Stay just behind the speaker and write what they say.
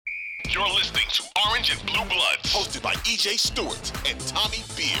You're listening to Orange and Blue Bloods, hosted by EJ Stewart and Tommy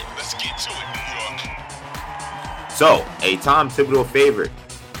Beer. Let's get to it, New York. So, a Tom Thibodeau favorite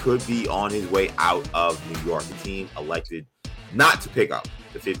could be on his way out of New York. The team elected not to pick up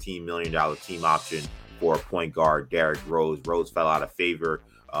the $15 million team option for point guard Derrick Rose. Rose fell out of favor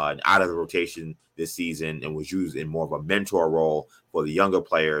and out of the rotation this season and was used in more of a mentor role for the younger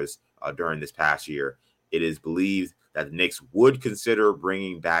players during this past year. It is believed that the Knicks would consider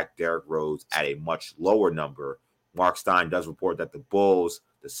bringing back Derrick Rose at a much lower number. Mark Stein does report that the Bulls,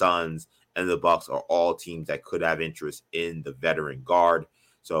 the Suns, and the Bucks are all teams that could have interest in the veteran guard.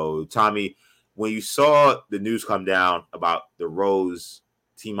 So, Tommy, when you saw the news come down about the Rose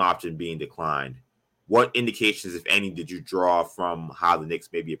team option being declined, what indications, if any, did you draw from how the Knicks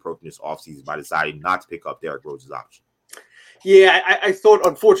may be approaching this offseason by deciding not to pick up Derrick Rose's option? Yeah, I thought,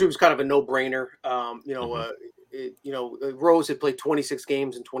 unfortunately, it was kind of a no-brainer. Rose had played 26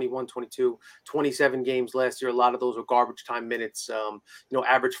 games in 21, 22, 27 games last year. A lot of those were garbage time minutes,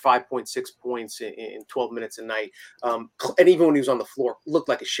 average 5.6 points in 12 minutes a night. And even when he was on the floor, looked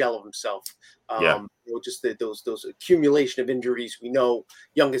like a shell of himself. Those accumulation of injuries. We know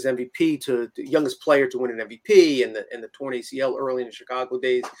youngest MVP to the youngest player to win an MVP and the torn ACL early in the Chicago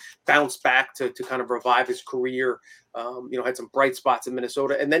days, bounced back to kind of revive his career. Had some bright spots in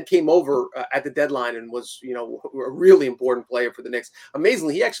Minnesota and then came over at the deadline and was, a really important player for the Knicks.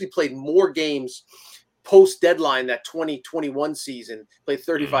 Amazingly, he actually played more games post-deadline that 2021 season, played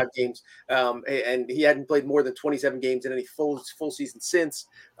 35 games, and he hadn't played more than 27 games in any full season since.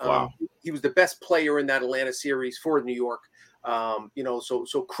 Wow. He was the best player in that Atlanta series for New York.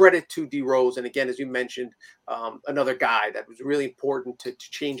 So credit to D Rose. And again, as you mentioned, another guy that was really important to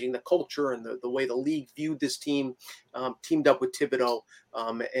changing the culture and the way the league viewed this team, teamed up with Thibodeau,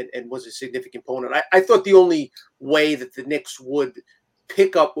 and was a significant opponent. I thought the only way that the Knicks would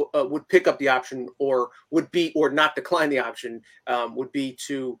pick up the option or not decline the option would be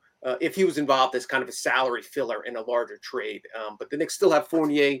to if he was involved as kind of a salary filler in a larger trade. But the Knicks still have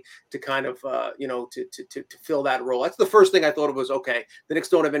Fournier to kind of to fill that role. That's the first thing I thought of was, okay, the Knicks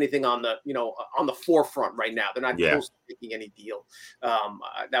don't have anything on the forefront right now. They're not close to making any deal.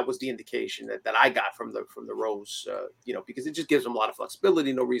 That was the indication that I got from the Rose, because it just gives them a lot of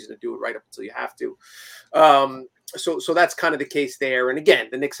flexibility. No reason to do it right up until you have to. So that's kind of the case there. And again,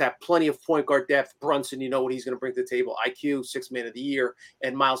 the Knicks have plenty of point guard depth. Brunson, you know what he's going to bring to the table. IQ, sixth man of the year,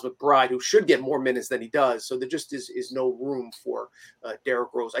 and Miles McBride, who should get more minutes than he does. So there just is no room for Derrick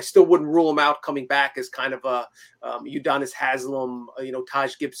Rose. I still wouldn't rule him out coming back as kind of a Udonis Haslem,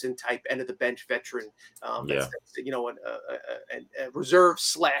 Taj Gibson type end of the bench veteran. That's a reserve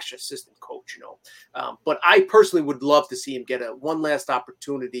 / assistant coach. But I personally would love to see him get one last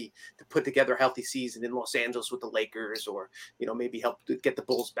opportunity to put together a healthy season in Los Angeles with the Lakers, or maybe help to get the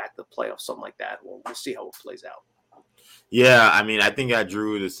Bulls back to the playoffs, something like that. We'll see how it plays out. Yeah, I mean, I think I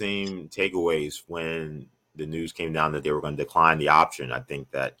drew the same takeaways when the news came down that they were going to decline the option. I think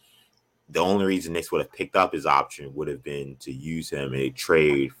that the only reason Knicks would have picked up his option would have been to use him in a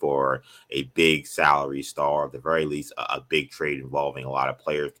trade for a big salary star, at the very least, a big trade involving a lot of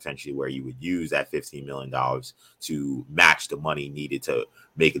players, potentially where you would use that $15 million to match the money needed to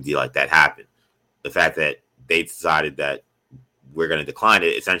make a deal like that happen. The fact that they decided that we're going to decline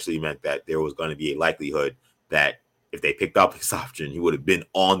it essentially meant that there was going to be a likelihood that if they picked up his option, he would have been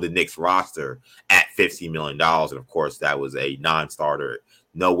on the Knicks roster at $15 million. And of course, that was a non-starter.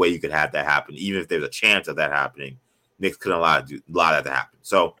 No way you could have that happen. Even if there's a chance of that happening, Knicks couldn't allow that to happen.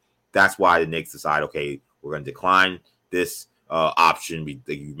 So that's why the Knicks decide, okay, we're going to decline this option.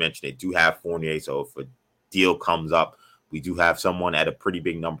 You mentioned they do have Fournier. So if a deal comes up, we do have someone at a pretty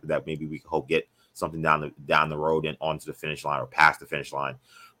big number that maybe we can hope get something down the road and onto the finish line or past the finish line.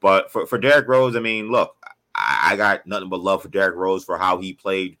 But for Derrick Rose, I mean, look, I got nothing but love for Derrick Rose for how he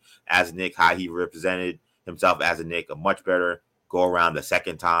played as a Knick, how he represented himself as a Knick, a much better go around the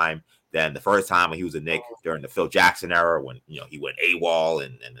second time than the first time when he was a Knick during the Phil Jackson era when he went AWOL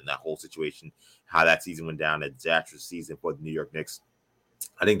and that whole situation, how that season went down, a disastrous season for the New York Knicks.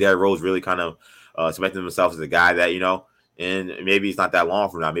 I think Derrick Rose really kind of cemented himself as a guy that, and maybe it's not that long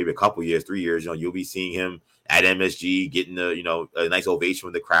from now, maybe a couple years, 3 years, you'll be seeing him at MSG getting a nice ovation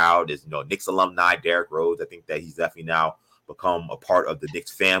from the crowd. As Knicks alumni Derrick Rose, I think that he's definitely now become a part of the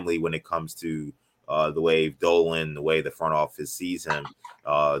Knicks family when it comes to the way Dolan, the way the front office sees him,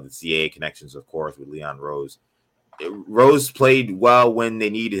 the CAA connections, of course, with Leon Rose. Rose played well when they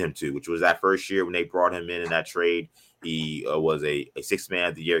needed him to, which was that first year when they brought him in that trade. He was a sixth man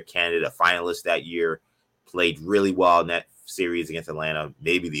of the year candidate, a finalist that year, played really well in that series against Atlanta,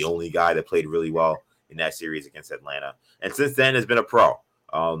 maybe the only guy that played really well in that series against Atlanta. And since then has been a pro.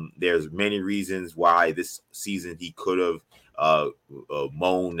 There's many reasons why this season he could have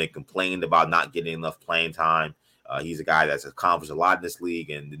moaned and complained about not getting enough playing time. He's a guy that's accomplished a lot in this league,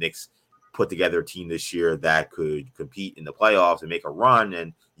 and the Knicks put together a team this year that could compete in the playoffs and make a run.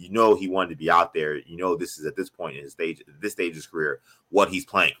 And he wanted to be out there. This is at this point in this stage of his career, what he's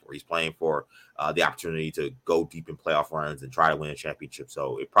playing for. He's playing for the opportunity to go deep in playoff runs and try to win a championship.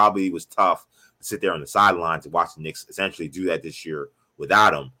 So it probably was tough to sit there on the sidelines and watch the Knicks essentially do that this year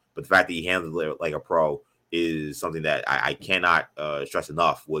without him. But the fact that he handled it like a pro is something that I cannot stress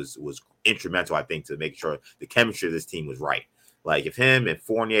enough was instrumental, I think, to make sure the chemistry of this team was right. Like if him and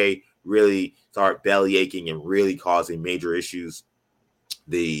Fournier really start belly aching and really causing major issues,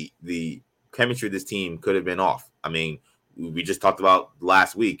 the chemistry of this team could have been off. I mean, we just talked about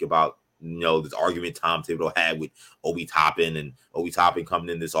last week about this argument Tom Thibodeau had with Obi Toppin, and Obi Toppin coming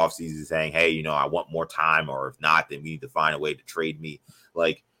in this offseason saying, hey, I want more time, or if not, then we need to find a way to trade me.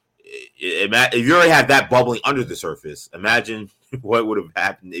 Like, if you already have that bubbling under the surface, imagine what would have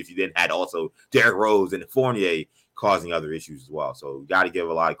happened if you then had also Derrick Rose and Fournier causing other issues as well. So you got to give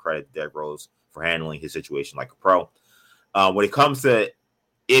a lot of credit to Derrick Rose for handling his situation like a pro. When it comes to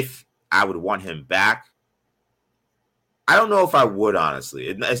if I would want him back, I don't know if I would, honestly.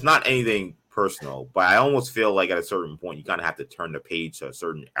 It's not anything personal, but I almost feel like at a certain point you kind of have to turn the page to a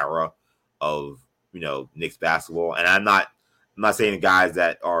certain era of Knicks basketball. And I'm not saying the guys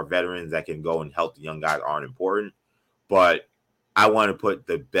that are veterans that can go and help the young guys aren't important, but I want to put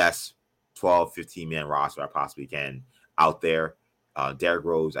the best 12, 15-man roster I possibly can out there. Derrick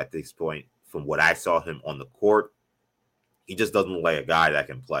Rose, at this point, from what I saw him on the court, he just doesn't look like a guy that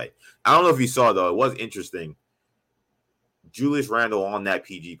can play. I don't know if you saw, though, it was interesting. Julius Randle on that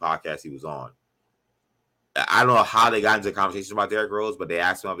PG podcast he was on, I don't know how they got into a conversation about Derrick Rose, but they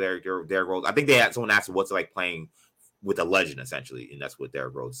asked him about Derrick Rose. I think someone asked him what's it like playing with a legend, essentially, and that's what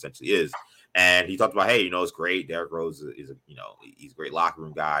Derrick Rose essentially is. And he talked about, hey, it's great. Derrick Rose is he's a great locker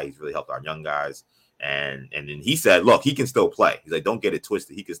room guy. He's really helped our young guys. And then he said, look, he can still play. He's like, don't get it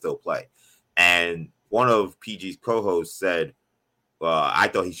twisted. He can still play. And one of PG's co-hosts said, I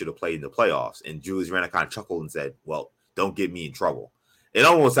thought he should have played in the playoffs. And Julius Randle kind of chuckled and said, well, don't get me in trouble. It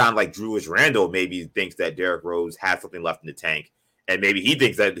almost sounds like Julius Randle maybe thinks that Derrick Rose has something left in the tank. And maybe he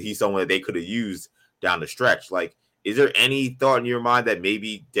thinks that he's someone that they could have used down the stretch. Like, is there any thought in your mind that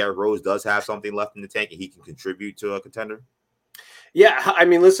maybe Derrick Rose does have something left in the tank and he can contribute to a contender? Yeah, I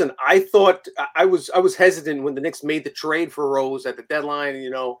mean, listen, I thought I was hesitant when the Knicks made the trade for Rose at the deadline,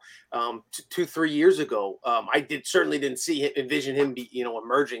 2-3 years ago. I certainly didn't envision him be,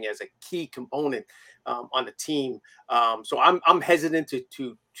 emerging as a key component on the team. So I'm hesitant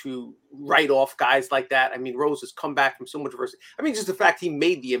to write off guys like that. I mean, Rose has come back from so much adversity. I mean, just the fact he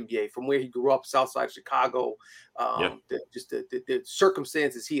made the NBA from where he grew up, South Side Chicago, the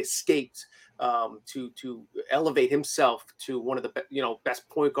circumstances he escaped to elevate himself to one of the best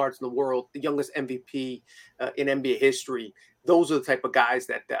point guards in the world, the youngest MVP in NBA history. Those are the type of guys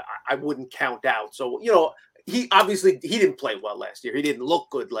that I wouldn't count out. So he didn't play well last year. He didn't look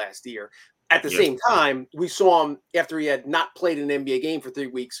good last year. At the same time, we saw him after he had not played an NBA game for 3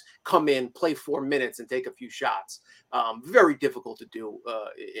 weeks, come in, play 4 minutes, and take a few shots. Very difficult to do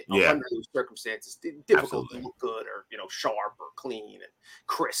under those circumstances. Difficult to look good or sharp or clean and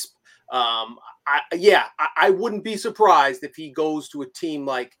crisp. I wouldn't be surprised if he goes to a team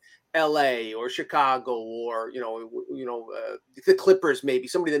like LA or Chicago or the Clippers, maybe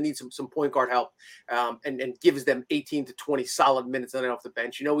somebody that needs some point guard help, and gives them 18 to 20 solid minutes on and off the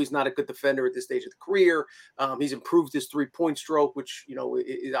bench. He's not a good defender at this stage of the career. He's improved his 3-point stroke, which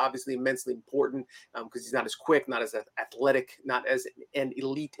is obviously immensely important because he's not as quick, not as athletic, not as an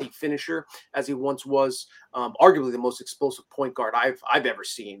elite a finisher as he once was. Arguably the most explosive point guard I've ever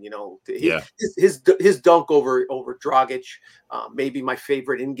seen. His dunk over Dragic, maybe my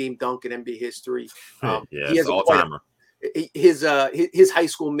favorite in-game dunk in NBA history. He has all-timer. His high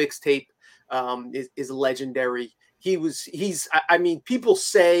school mixtape is legendary. I mean, people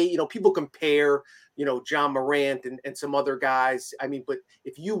say, people compare, John Morant and some other guys. I mean, but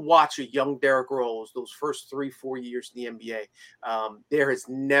if you watch a young Derrick Rose, those first 3-4 years in the NBA, there has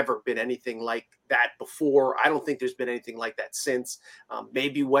never been anything like that before. I don't think there's been anything like that since.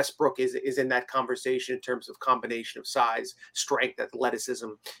 Maybe Westbrook is in that conversation in terms of combination of size, strength, athleticism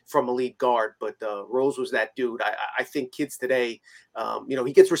from a lead guard. But Rose was that dude. I think kids today,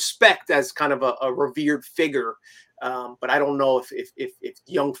 he gets respect as kind of a revered figure. But I don't know if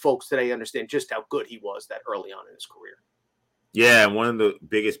young folks today understand just how good he was that early on in his career. Yeah, and one of the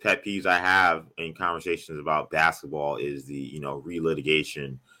biggest pet peeves I have in conversations about basketball is the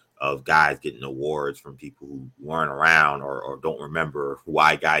relitigation of guys getting awards from people who weren't around or don't remember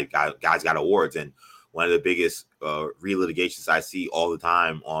why guys got awards. And one of the biggest relitigations I see all the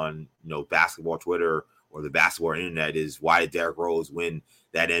time on basketball Twitter or the basketball internet is, why did Derrick Rose win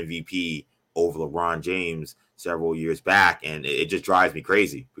that MVP over LeBron James several years back? And it just drives me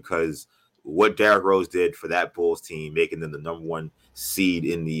crazy, because what Derrick Rose did for that Bulls team, making them the number one seed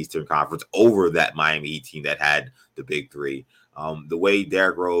in the Eastern Conference over that Miami Heat team that had the big three. The way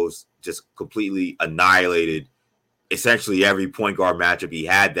Derrick Rose just completely annihilated essentially every point guard matchup he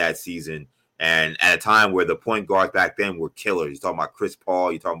had that season. And at a time where the point guards back then were killers. You're talking about Chris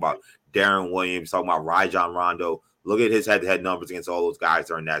Paul, you're talking about Darren Williams, talking about Rajon Rondo. Look at his head-to-head numbers against all those guys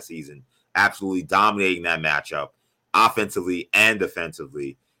during that season. Absolutely dominating that matchup, offensively and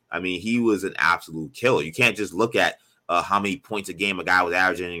defensively. I mean, he was an absolute killer. You can't just look at how many points a game a guy was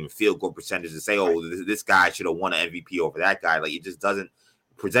averaging and field goal percentage and say, oh, this guy should have won an MVP over that guy. Like, it just doesn't.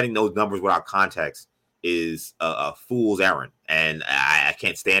 Presenting those numbers without context is a fool's errand. And I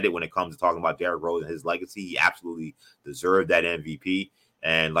can't stand it when it comes to talking about Derrick Rose and his legacy. He absolutely deserved that MVP.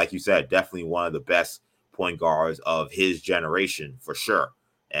 And like you said, definitely one of the best point guards of his generation for sure.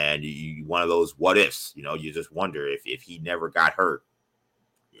 And one of those what ifs, you just wonder if he never got hurt,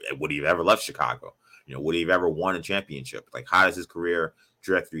 would he have ever left Chicago? Would he have ever won a championship? Like, how does his career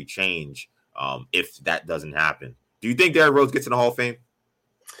trajectory change if that doesn't happen? Do you think Derrick Rose gets in the Hall of Fame?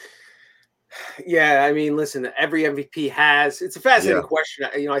 Yeah, I mean, listen, every MVP has. It's a fascinating question.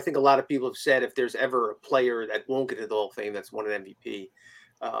 I think a lot of people have said if there's ever a player that won't get into the Hall of Fame that's won an MVP,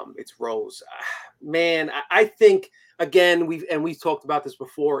 it's Rose. Man, I think, again, we've talked about this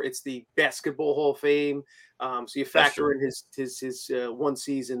before. It's the Basketball Hall of Fame. So you factor in his one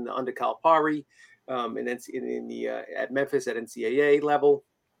season under Calipari, and then at Memphis at NCAA level,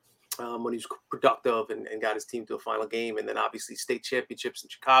 when he was productive and got his team to a final game, and then obviously state championships in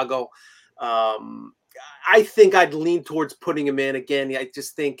Chicago. I think I'd lean towards putting him in again. I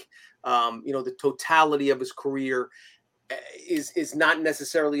just think, the totality of his career is not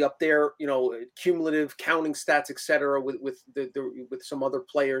necessarily up there, cumulative counting stats, et cetera, with some other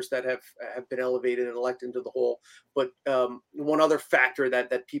players that have been elevated and elected into the Hall. But one other factor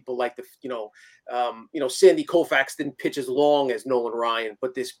that people like to, Sandy Koufax didn't pitch as long as Nolan Ryan,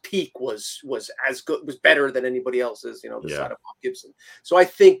 but this peak was as good, was better than anybody else's, side of Bob Gibson. So I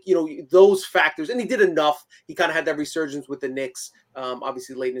think, those factors, and he did enough. He kind of had that resurgence with the Knicks,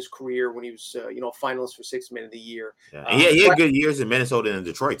 obviously late in his career when he was, a finalist for Sixth Man of the Year. Yeah. He had good years in Minnesota and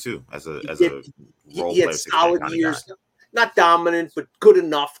Detroit too, as a role player. He had solid years, not dominant, but good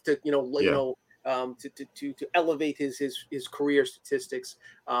enough to to elevate his career statistics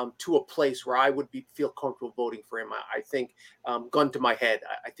to a place where I would feel comfortable voting for him. I think, gun to my head,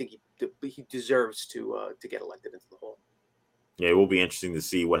 I think he deserves to get elected into the Hall. Yeah, it will be interesting to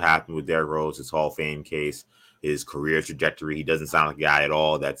see what happened with Derrick Rose, his Hall of Fame case, his career trajectory. He doesn't sound like a guy at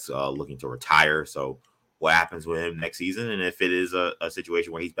all that's looking to retire. So what happens with him next season, and if it is a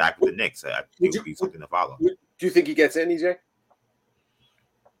situation where he's back with the Knicks, I think it would be something to follow. Do you think he gets in, EJ?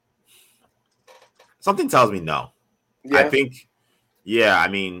 Something tells me no. Yeah. I think, I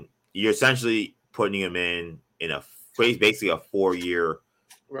mean, you're essentially putting him in basically a 4-year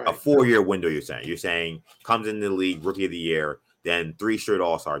window. You're saying comes into the league, rookie of the year, then 3 straight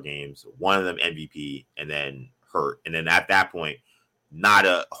All-Star games, one of them MVP, and then hurt, and then at that point, not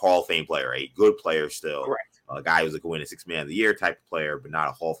a Hall of Fame player, a good player still. Correct. A guy who's like a win a Sixth Man of the Year type of player, but not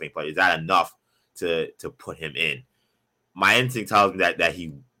a Hall of Fame player. Is that enough to put him in? My instinct tells me that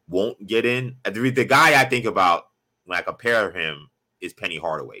he won't get in. The guy I think about when I compare him is Penny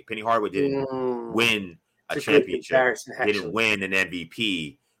Hardaway. Penny Hardaway didn't win a championship, didn't win an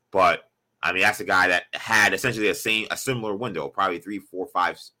MVP, but I mean, that's a guy that had essentially a similar window, probably 3, 4,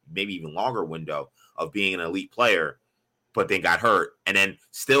 5, maybe even longer window of being an elite player, but then got hurt, and then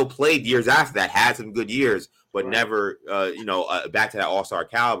still played years after that, had some good years, but never, back to that All-Star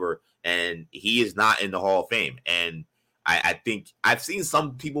caliber. And he is not in the Hall of Fame. And I think I've seen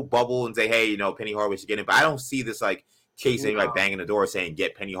some people bubble and say, hey, Penny Hardaway should get in, but I don't see this like case anybody banging the door saying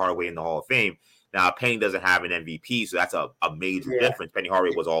get Penny Hardaway in the Hall of Fame. Now, Penny doesn't have an MVP, so that's a major difference. Penny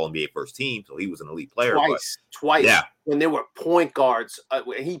Hardaway was all NBA first team, so he was an elite player. Twice. Yeah. When there were point guards,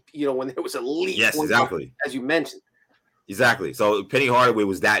 when there was elite. Yes, exactly. Guard, as you mentioned. Exactly. So Penny Hardaway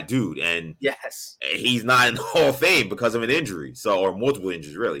was that dude, and he's not in the Hall of Fame because of an injury, or multiple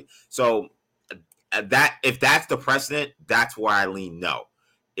injuries, really. So that if that's the precedent, that's why I lean no.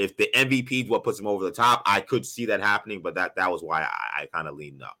 If the MVP is what puts him over the top, I could see that happening, but that was why I kind of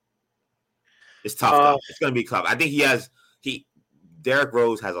lean no. It's tough, though. It's going to be tough. I think Derrick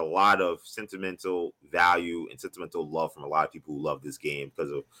Rose has a lot of sentimental value and sentimental love from a lot of people who love this game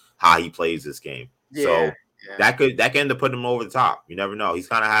because of how he plays this game. So that could end up putting him over the top. You never know. He's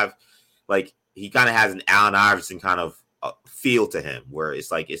kind of he kind of has an Allen Iverson kind of feel to him, where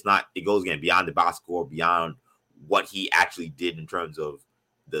it's like it goes again beyond the box score, beyond what he actually did in terms of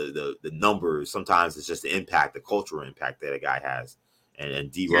the numbers. Sometimes it's just the impact, the cultural impact that a guy has.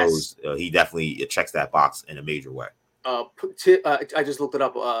 And D Rose, he definitely checks that box in a major way. I just looked it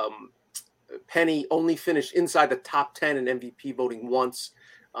up. Penny only finished inside the top 10 in MVP voting once.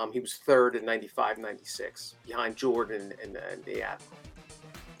 He was third in 95, 96, behind Jordan and yeah.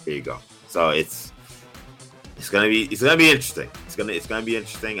 There you go. So it's gonna be interesting. It's gonna be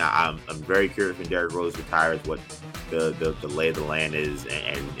interesting. I'm very curious when Derrick Rose retires what the lay of the land is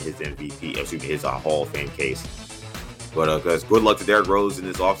and his MVP, his Hall of Fame case. But good luck to Derrick Rose in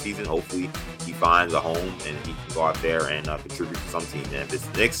this offseason. Hopefully he finds a home and he can go out there and contribute to some team. And if it's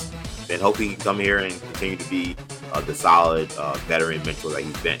the Knicks, then hopefully he can come here and continue to be the solid veteran mentor that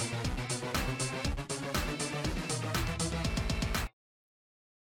he's been.